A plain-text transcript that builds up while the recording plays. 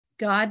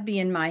God be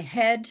in my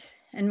head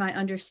and my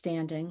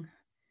understanding.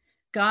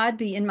 God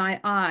be in my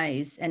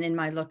eyes and in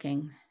my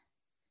looking.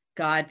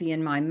 God be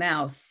in my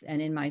mouth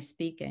and in my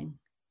speaking.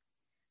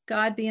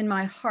 God be in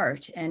my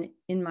heart and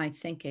in my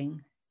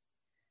thinking.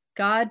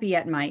 God be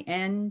at my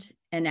end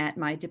and at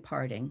my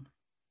departing.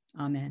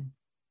 Amen.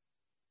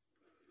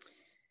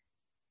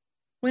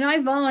 When I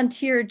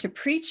volunteered to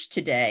preach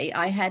today,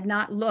 I had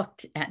not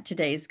looked at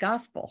today's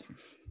gospel.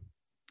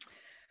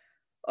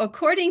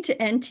 According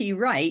to N.T.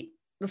 Wright,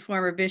 the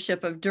former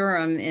Bishop of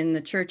Durham in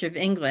the Church of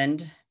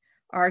England,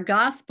 our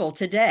gospel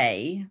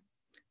today,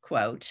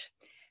 quote,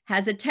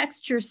 has a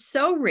texture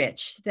so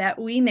rich that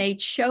we may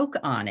choke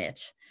on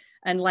it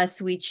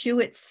unless we chew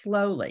it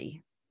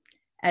slowly,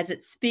 as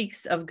it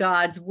speaks of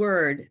God's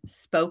word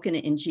spoken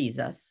in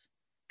Jesus,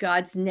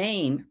 God's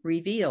name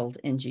revealed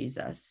in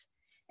Jesus,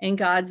 and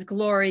God's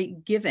glory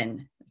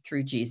given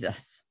through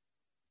Jesus.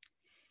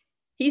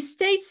 He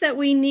states that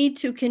we need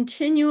to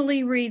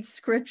continually read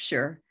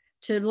scripture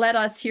to let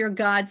us hear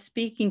God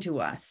speaking to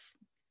us,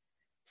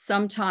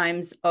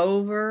 sometimes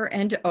over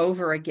and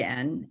over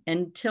again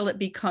until it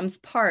becomes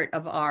part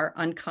of our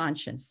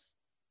unconscious.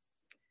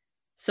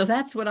 So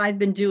that's what I've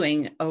been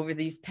doing over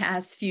these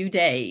past few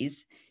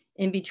days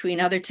in between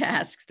other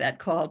tasks that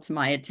called to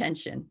my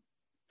attention,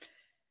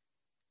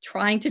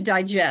 trying to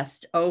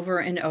digest over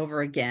and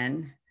over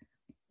again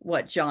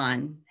what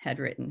John had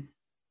written.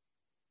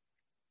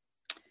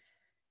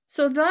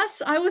 So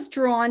thus I was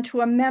drawn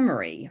to a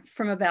memory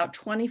from about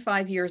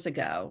 25 years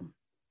ago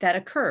that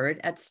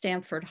occurred at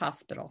Stanford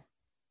Hospital.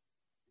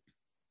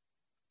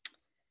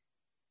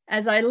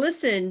 As I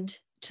listened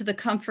to the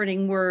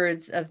comforting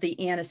words of the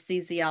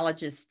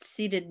anesthesiologist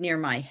seated near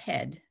my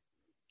head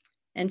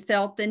and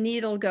felt the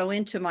needle go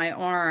into my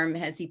arm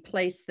as he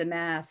placed the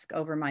mask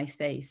over my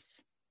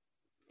face,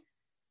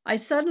 I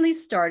suddenly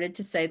started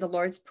to say the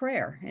Lord's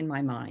Prayer in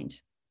my mind.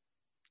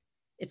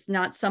 It's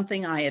not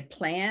something I had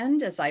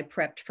planned as I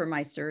prepped for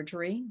my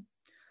surgery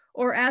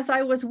or as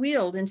I was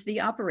wheeled into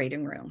the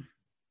operating room.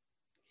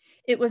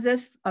 It was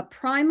as if a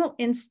primal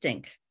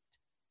instinct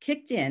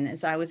kicked in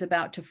as I was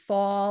about to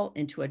fall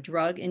into a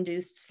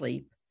drug-induced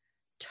sleep,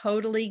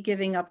 totally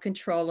giving up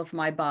control of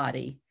my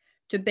body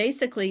to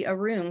basically a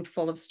room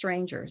full of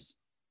strangers.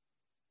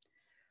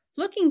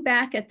 Looking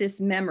back at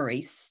this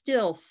memory,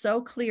 still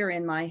so clear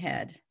in my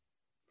head,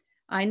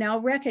 I now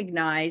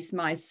recognize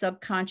my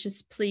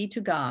subconscious plea to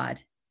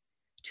God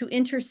to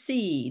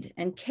intercede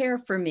and care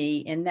for me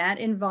in that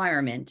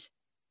environment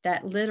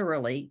that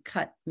literally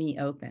cut me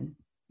open.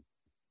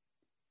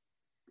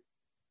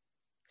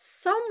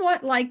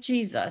 Somewhat like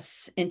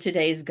Jesus in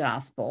today's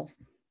gospel,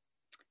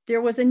 there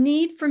was a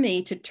need for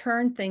me to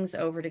turn things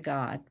over to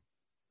God.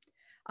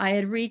 I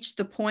had reached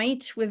the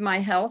point with my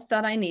health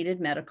that I needed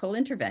medical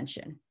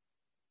intervention.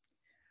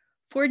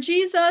 For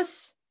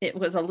Jesus, it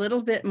was a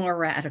little bit more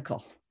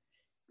radical.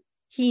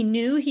 He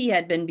knew he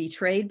had been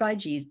betrayed by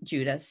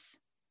Judas,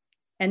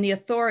 and the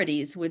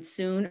authorities would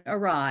soon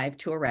arrive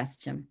to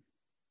arrest him.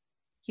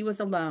 He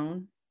was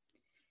alone.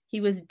 He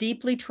was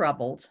deeply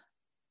troubled,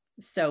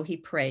 so he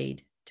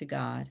prayed to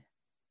God.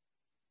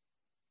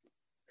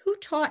 Who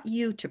taught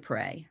you to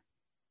pray?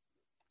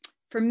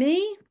 For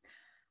me,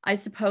 I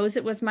suppose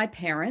it was my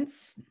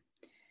parents.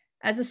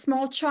 As a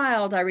small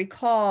child, I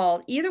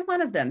recall either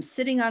one of them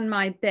sitting on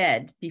my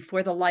bed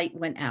before the light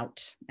went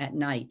out at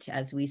night,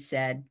 as we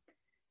said,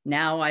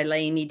 "Now I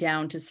lay me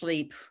down to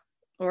sleep,"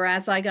 or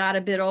as I got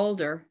a bit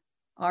older,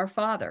 "Our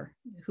Father,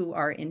 who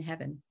art in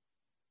heaven."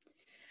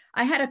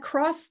 I had a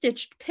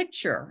cross-stitched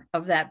picture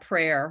of that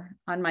prayer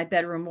on my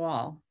bedroom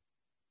wall.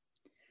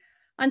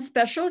 On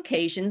special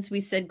occasions,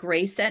 we said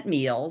grace at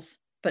meals,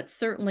 but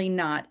certainly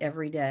not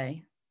every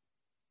day.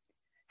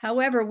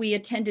 However, we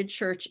attended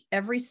church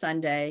every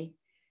Sunday,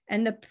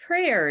 and the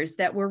prayers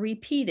that were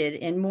repeated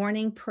in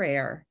morning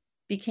prayer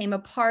became a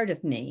part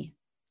of me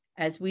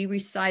as we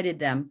recited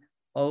them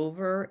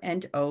over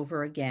and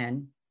over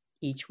again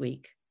each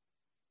week.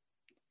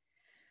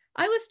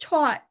 I was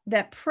taught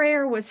that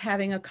prayer was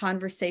having a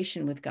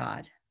conversation with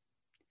God,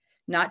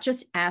 not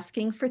just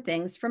asking for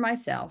things for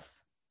myself,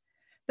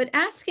 but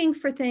asking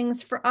for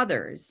things for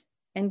others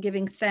and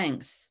giving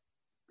thanks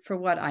for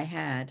what I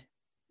had.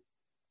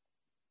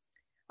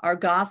 Our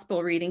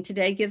gospel reading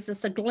today gives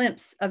us a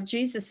glimpse of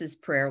Jesus's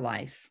prayer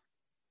life.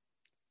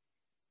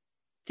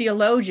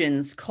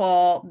 Theologians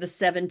call the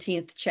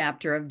 17th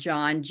chapter of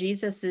John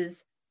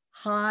Jesus's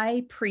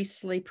high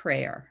priestly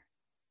prayer.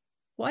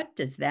 What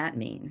does that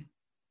mean?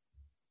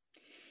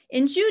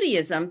 In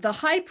Judaism, the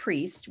high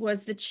priest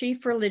was the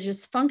chief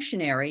religious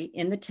functionary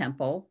in the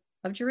Temple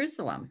of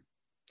Jerusalem,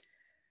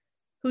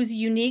 whose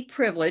unique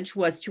privilege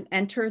was to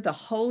enter the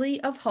Holy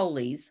of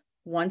Holies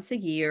once a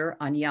year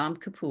on Yom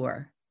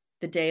Kippur,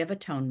 the Day of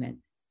Atonement,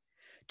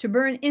 to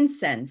burn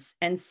incense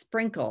and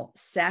sprinkle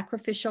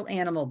sacrificial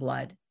animal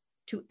blood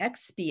to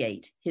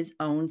expiate his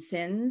own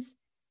sins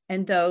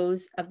and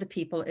those of the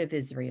people of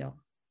Israel.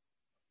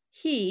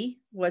 He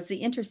was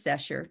the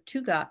intercessor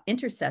to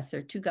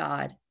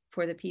God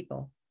for the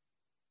people.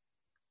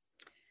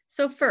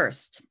 So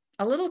first,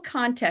 a little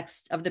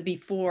context of the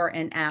before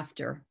and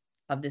after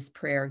of this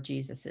prayer of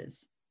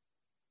Jesus's.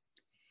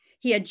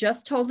 He had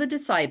just told the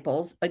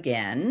disciples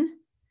again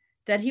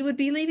that he would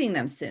be leaving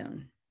them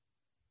soon.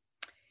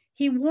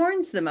 He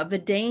warns them of the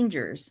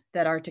dangers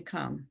that are to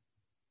come.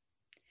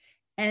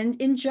 And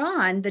in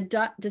John,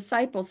 the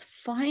disciples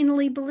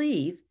finally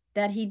believe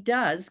that he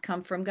does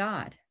come from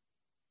God.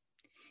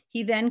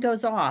 He then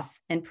goes off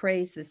and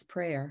prays this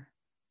prayer.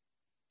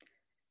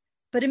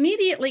 But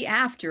immediately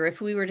after,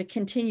 if we were to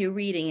continue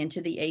reading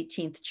into the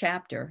 18th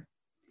chapter,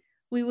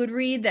 we would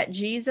read that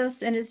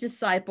Jesus and his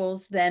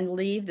disciples then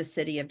leave the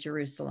city of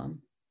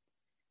Jerusalem.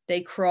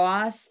 They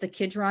cross the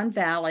Kidron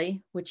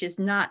Valley, which is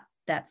not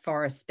that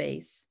far a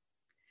space,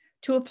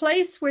 to a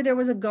place where there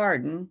was a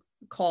garden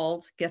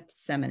called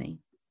Gethsemane.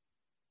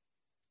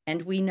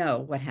 And we know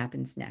what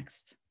happens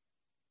next.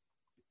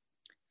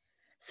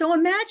 So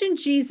imagine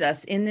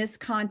Jesus in this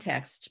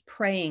context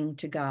praying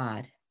to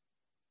God.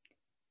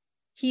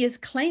 He is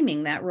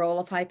claiming that role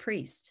of high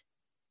priest.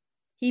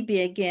 He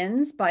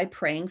begins by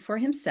praying for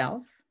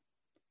himself,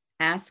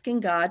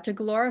 asking God to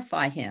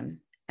glorify him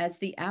as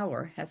the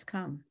hour has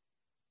come.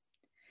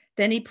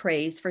 Then he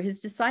prays for his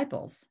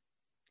disciples.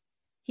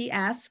 He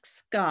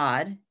asks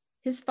God,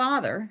 his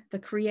Father, the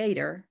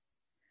Creator,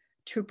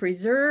 to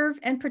preserve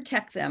and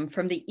protect them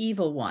from the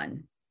evil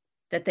one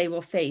that they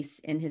will face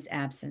in his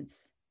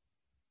absence.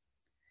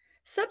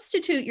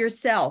 Substitute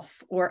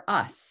yourself or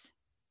us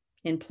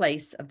in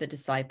place of the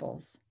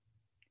disciples.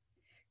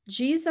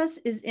 Jesus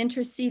is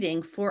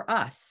interceding for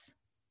us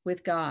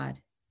with God.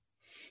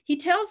 He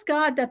tells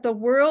God that the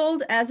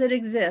world as it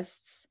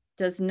exists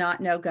does not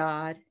know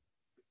God.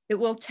 It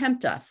will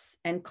tempt us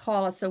and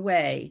call us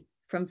away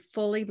from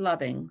fully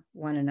loving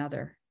one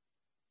another.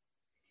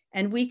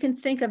 And we can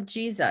think of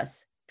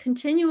Jesus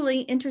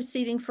continually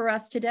interceding for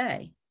us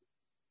today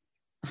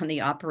on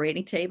the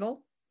operating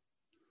table,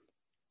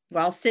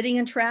 while sitting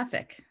in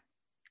traffic,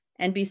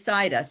 and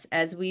beside us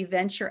as we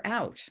venture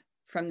out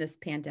from this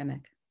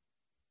pandemic.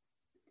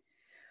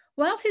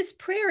 While his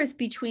prayer is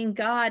between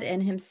God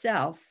and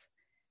himself,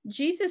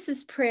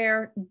 Jesus's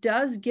prayer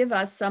does give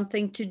us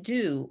something to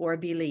do or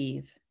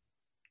believe.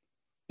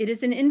 It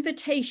is an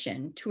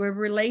invitation to a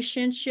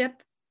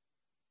relationship,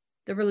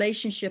 the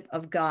relationship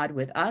of God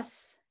with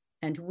us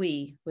and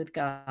we with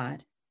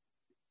God.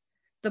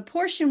 The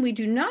portion we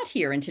do not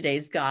hear in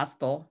today's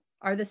gospel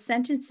are the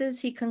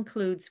sentences he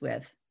concludes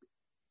with.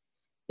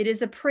 It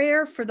is a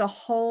prayer for the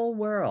whole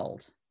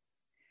world,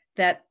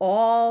 that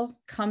all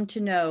come to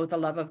know the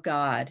love of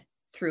God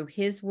through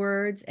his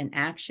words and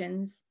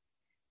actions,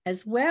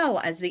 as well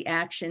as the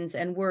actions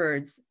and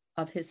words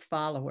of his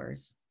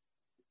followers.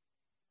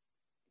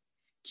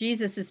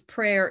 Jesus's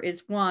prayer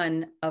is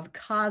one of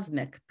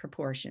cosmic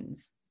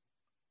proportions.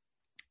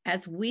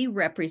 As we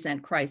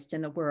represent Christ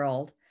in the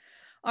world,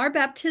 our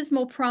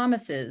baptismal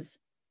promises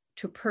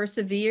to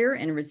persevere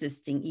in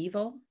resisting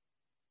evil,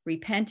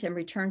 repent and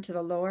return to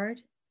the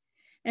Lord,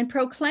 and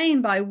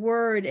proclaim by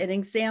word and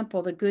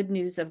example the good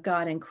news of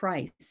God in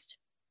Christ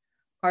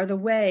are the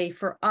way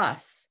for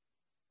us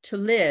to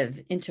live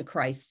into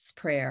Christ's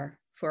prayer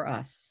for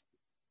us.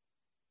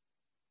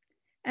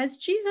 As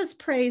Jesus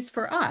prays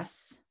for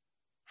us,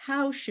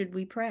 how should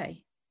we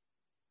pray?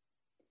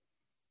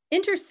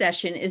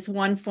 Intercession is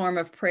one form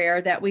of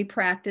prayer that we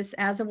practice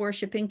as a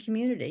worshiping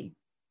community.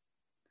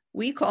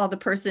 We call the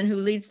person who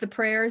leads the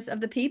prayers of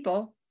the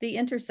people the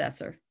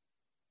intercessor.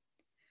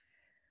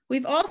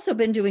 We've also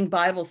been doing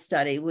Bible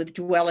study with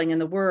Dwelling in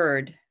the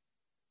Word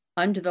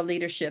under the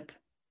leadership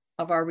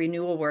of our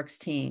Renewal Works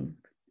team,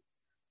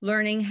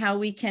 learning how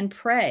we can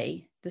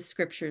pray the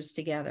scriptures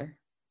together.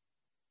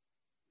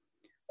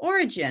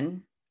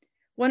 Origen,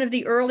 one of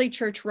the early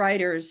church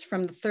writers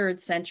from the 3rd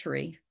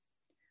century,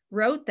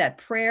 wrote that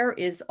prayer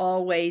is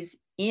always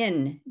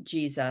in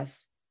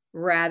Jesus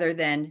rather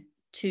than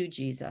to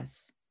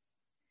Jesus.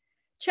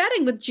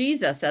 Chatting with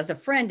Jesus as a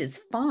friend is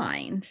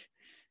fine,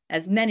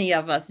 as many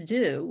of us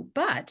do,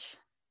 but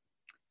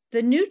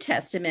the New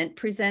Testament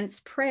presents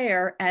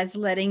prayer as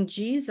letting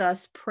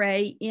Jesus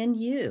pray in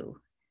you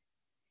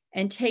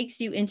and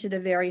takes you into the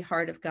very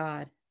heart of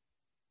God.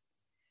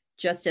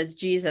 Just as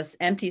Jesus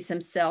empties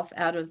himself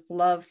out of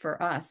love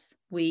for us,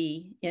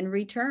 we, in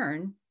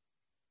return,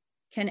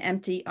 can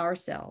empty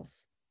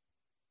ourselves.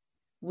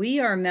 We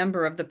are a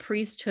member of the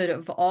priesthood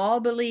of all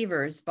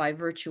believers by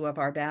virtue of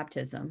our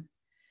baptism.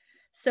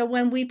 So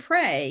when we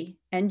pray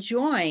and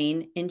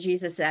join in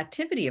Jesus'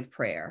 activity of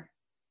prayer,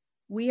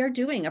 we are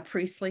doing a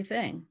priestly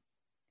thing,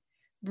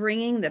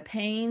 bringing the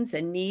pains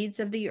and needs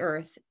of the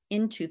earth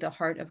into the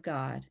heart of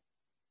God.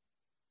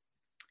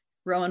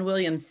 Rowan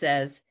Williams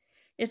says,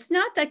 "It's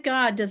not that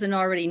God doesn't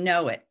already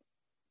know it.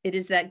 It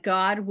is that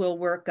God will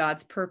work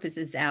God's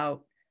purposes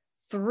out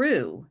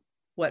through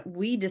what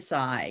we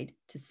decide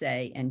to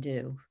say and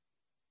do."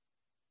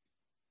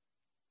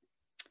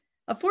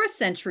 A 4th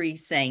century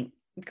saint,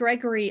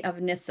 Gregory of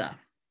Nyssa,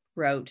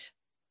 wrote,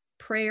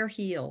 "Prayer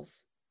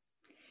heals.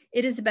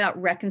 It is about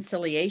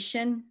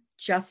reconciliation,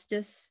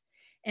 justice,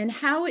 and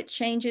how it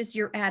changes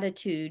your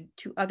attitude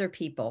to other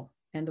people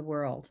and the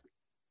world.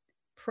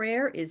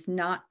 Prayer is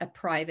not a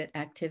private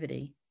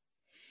activity.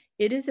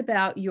 It is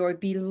about your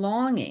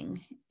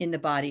belonging in the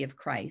body of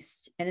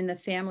Christ and in the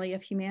family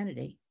of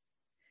humanity.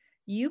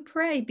 You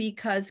pray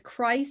because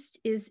Christ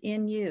is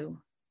in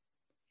you.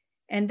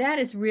 And that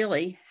is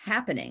really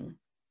happening.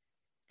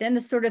 Then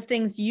the sort of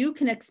things you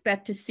can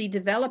expect to see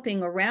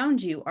developing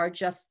around you are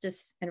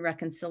justice and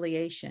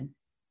reconciliation.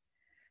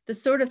 The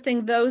sort of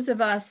thing those of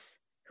us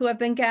who have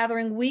been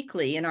gathering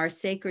weekly in our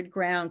sacred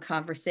ground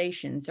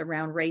conversations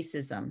around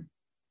racism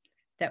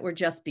that we're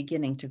just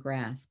beginning to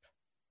grasp.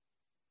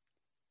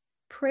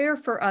 Prayer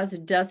for us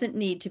doesn't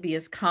need to be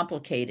as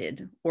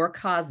complicated or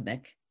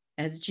cosmic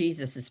as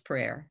Jesus's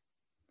prayer.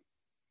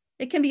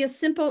 It can be a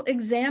simple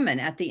examine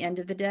at the end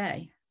of the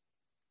day.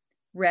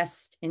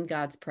 Rest in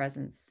God's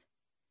presence.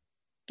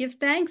 Give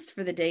thanks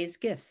for the day's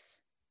gifts.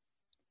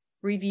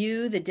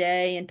 Review the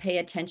day and pay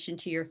attention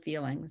to your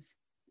feelings.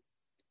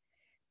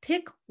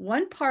 Pick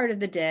one part of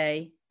the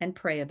day and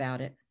pray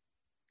about it.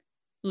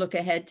 Look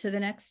ahead to the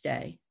next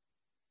day.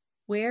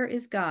 Where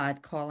is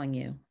God calling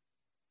you?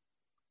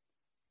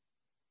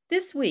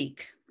 This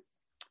week,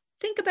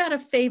 think about a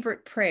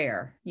favorite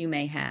prayer you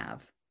may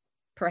have.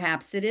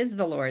 Perhaps it is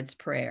the Lord's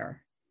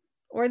Prayer,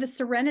 or the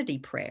Serenity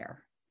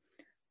Prayer,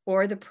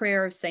 or the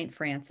prayer of St.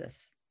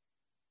 Francis.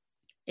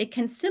 It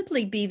can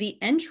simply be the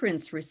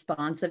entrance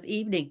response of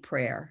evening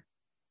prayer.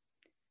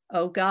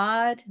 O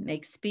God,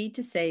 make speed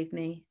to save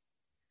me.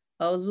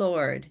 O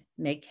Lord,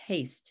 make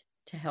haste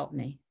to help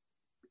me.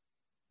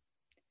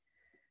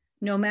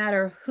 No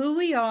matter who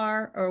we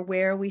are or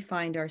where we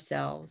find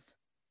ourselves,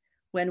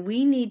 when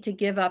we need to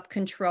give up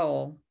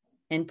control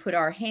and put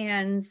our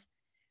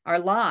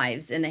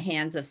lives in the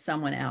hands of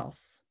someone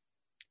else,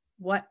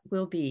 what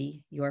will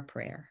be your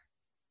prayer?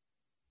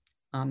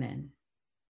 Amen.